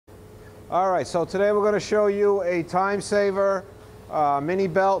All right, so today we're going to show you a Timesaver mini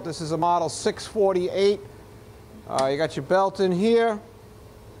belt. This is a model 648. You got your belt in here,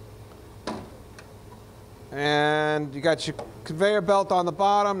 and you got your conveyor belt on the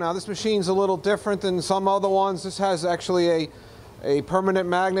bottom. Now this machine's a little different than some other ones. This has actually a permanent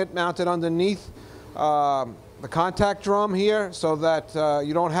magnet mounted underneath the contact drum here, so that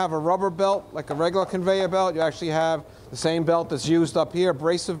you don't have a rubber belt like a regular conveyor belt. You actually have the same belt that's used up here,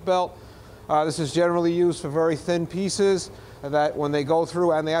 abrasive belt. This is generally used for very thin pieces that when they go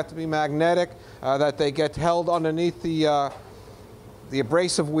through, and they have to be magnetic, that they get held underneath the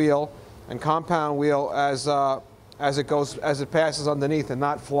abrasive wheel and compound wheel as it passes underneath and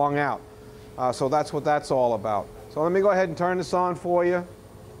not flung out. So that's what that's all about. So let me go ahead and turn this on for you.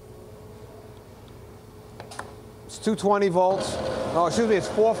 It's 220 volts. No, excuse me, it's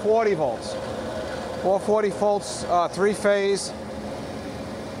 440 volts. 440 volts, three-phase.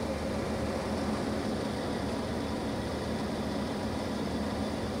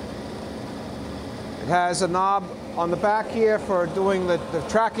 It has a knob on the back here for doing the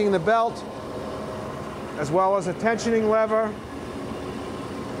tracking the belt, as well as a tensioning lever.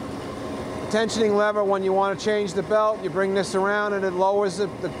 The tensioning lever, when you want to change the belt, you bring this around and it lowers the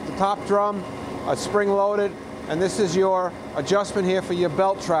top drum. It's spring-loaded, and this is your adjustment here for your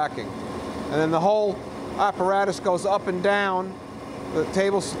belt tracking. And then the whole apparatus goes up and down. The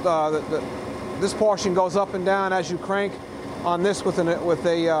table, this portion goes up and down as you crank on this with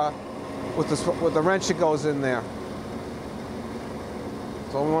the wrench that goes in there.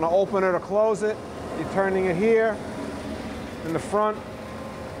 So we want to open it or close it. You're turning it here in the front.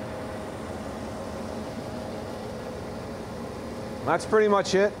 That's pretty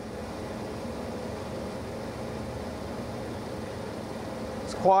much it.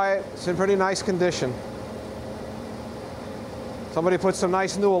 It's quiet. It's in pretty nice condition. Somebody put some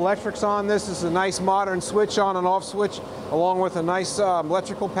nice new electrics on this. This is a nice modern switch on and off switch, along with a nice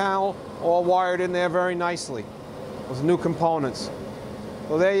electrical panel, all wired in there very nicely with new components.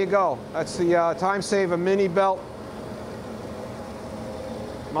 So there you go. That's the Timesaver mini belt,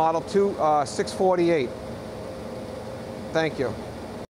 model 648. Thank you.